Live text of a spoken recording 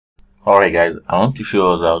Alright guys, I want to show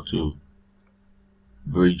us how to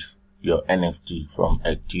bridge your NFT from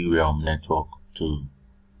Ethereum network to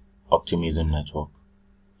Optimism network.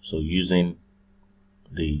 So using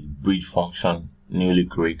the bridge function newly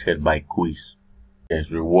created by Quiz. There's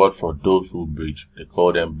reward for those who bridge. They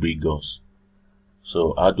call them Bridgoors.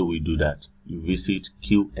 So how do we do that? You visit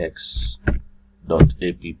qx.app.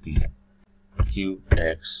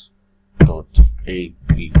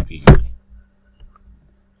 qx.app.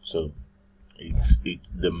 So it's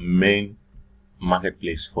the main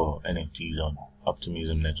marketplace for NFTs on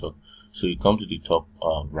Optimism network. So you come to the top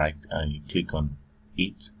right and you click on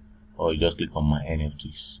it, or you just click on my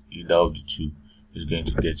NFTs. Either of the two is going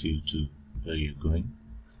to get you to where you're going.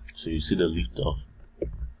 So you see the list of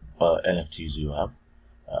NFTs you have.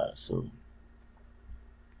 So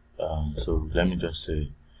let me just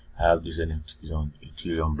say I have these NFTs on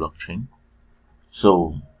Ethereum blockchain.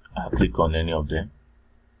 So I click on any of them.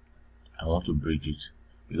 I want to bridge it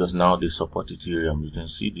because now they support Ethereum. You can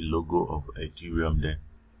see the logo of Ethereum there.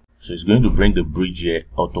 So it's going to bring the bridge here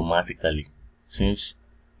automatically since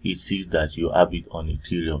it sees that you have it on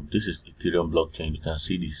Ethereum. This is Ethereum blockchain. You can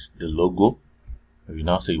see this, the logo. You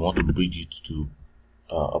now say you want to bridge it to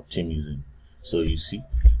Optimism. So you see,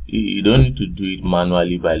 you don't need to do it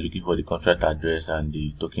manually by looking for the contract address and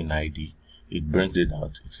the token ID. It brings it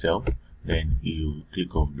out itself. Then you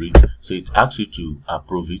click on bridge. So it asks you to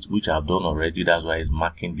approve it, which I've done already. That's why it's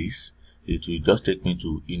marking this. It will just take me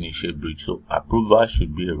to initiate bridge. So approval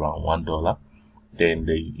should be around $1. Then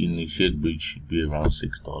the initiate bridge should be around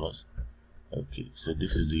 $6. Okay, so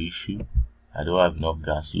this is the issue. I don't have enough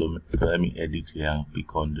gas. Let me edit here and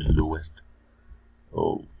pick on the lowest.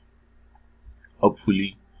 Oh,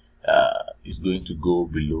 hopefully it's going to go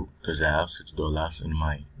below because I have $6 in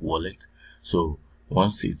my wallet. So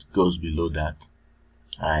once it goes below that,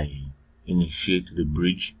 I initiate the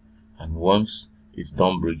bridge, and once it's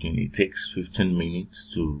done bridging, it takes 15 minutes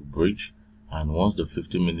to bridge, and once the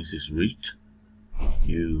 15 minutes is reached,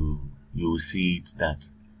 you will see it that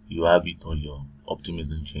you have it on your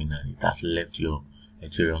Optimism chain and it has left your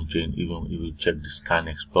Ethereum chain. Even if you check the scan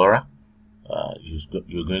explorer,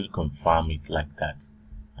 you're going to confirm it like that,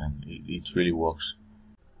 and it really works.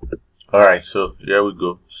 Alright, so here we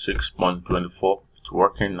go, 6.24. It's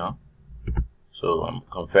working now. So I'm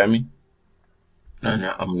confirming, and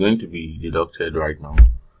I'm going to be deducted right now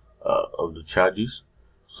of the charges.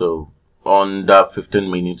 So on that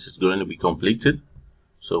 15 minutes, it's going to be completed.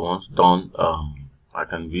 So once done, I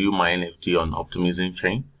can view my NFT on Optimism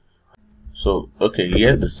chain. So okay,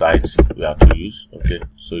 here's the sites we have to use. Okay,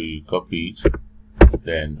 so you copy it,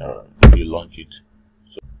 then you launch it.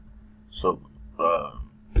 So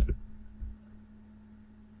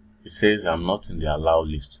it says I'm not in the allowed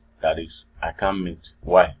list. That is, I can't mint.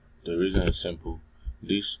 Why? The reason is simple.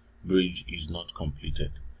 This bridge is not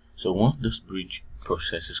completed. So once this bridge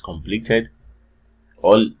process is completed,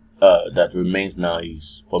 all that remains now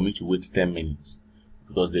is for me to wait 10 minutes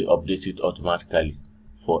because they update it automatically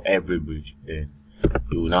for every bridge. Then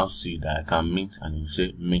you will now see that I can mint, and you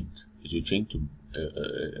say mint. It will change to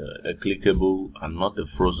a clickable and not a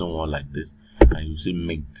frozen one like this, and you see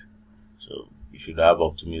mint. So you should have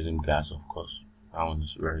Optimism gas, of course. That one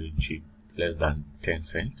is very cheap, less than 10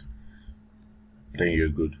 cents. Then you're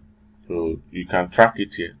good. So you can track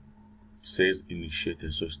it here. It says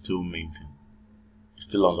initiated, so it's still minting. It's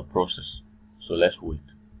still on the process. So let's wait.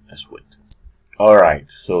 Alright,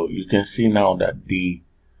 so you can see now that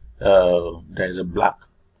there's a black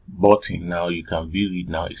button now. You can view it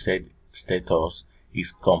now. It said status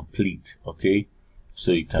is complete. Okay,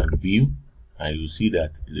 so you can view, and you see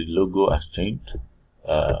that the logo has changed.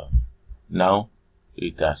 Now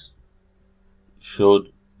it has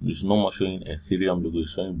showed, it's no more showing Ethereum logo,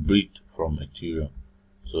 it's showing bridge from Ethereum.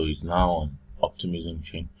 So it's now on Optimism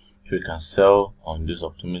chain. So you can sell on this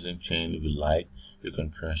Optimism chain if you like. You can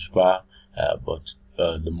transfer, but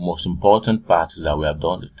the most important part is that we have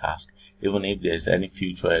done the task. Even if there's any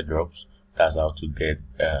future airdrops, that's how to get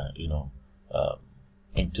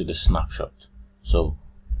into the snapshot. So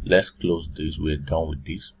let's close this. We're done with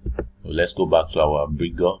this. So let's go back to our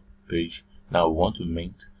Bridgooor page. Now we want to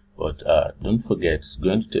mint, but don't forget it's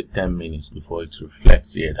going to take 10 minutes before it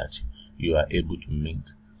reflects here that you are able to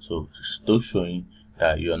mint. So it's still showing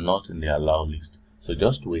that you are not in the allowed list. So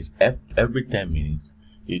just wait. Every 10 minutes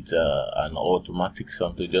it's an automatic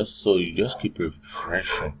something, just so you just keep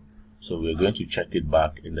refreshing. So we're going to check it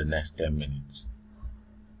back in the next 10 minutes.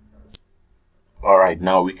 Alright,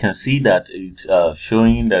 now we can see that it's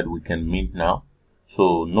showing that we can mint now.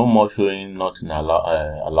 So no more showing not in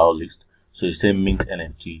allow list. So it's saying mint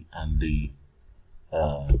NFT, and the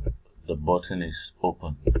button is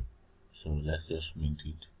open. let's just mint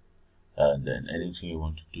it, and then anything you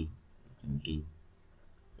want to do, you can do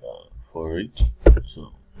for it.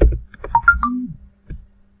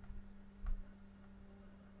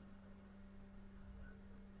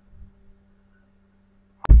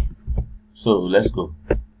 So let's go.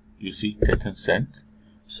 You see 13 cents,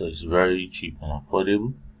 so it's very cheap and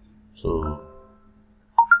affordable. So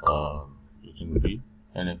you can view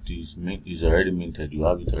NFTs is already minted. You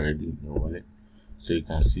have it already in your wallet, so you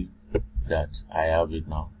can see that I have it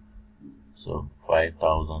now. So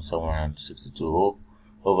 5,762,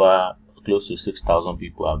 over close to 6,000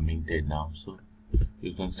 people have minted now. So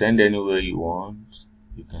you can send anywhere you want.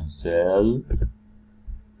 You can sell.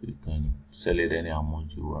 You can sell it any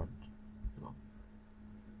amount you want. So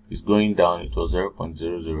it's going down. It was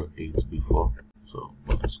 0.008 before, so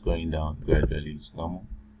but it's going down gradually. It's normal.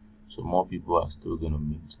 So more people are still gonna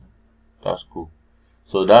mint. That's cool.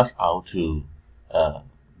 So that's how to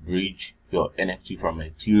bridge your NFT from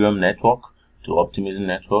Ethereum network to Optimism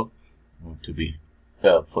network to be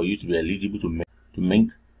for you to be eligible to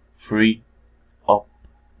mint free up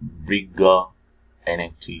Bridgooor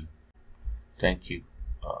NFT. Thank you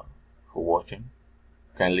for watching.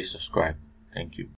 Kindly subscribe. Thank you.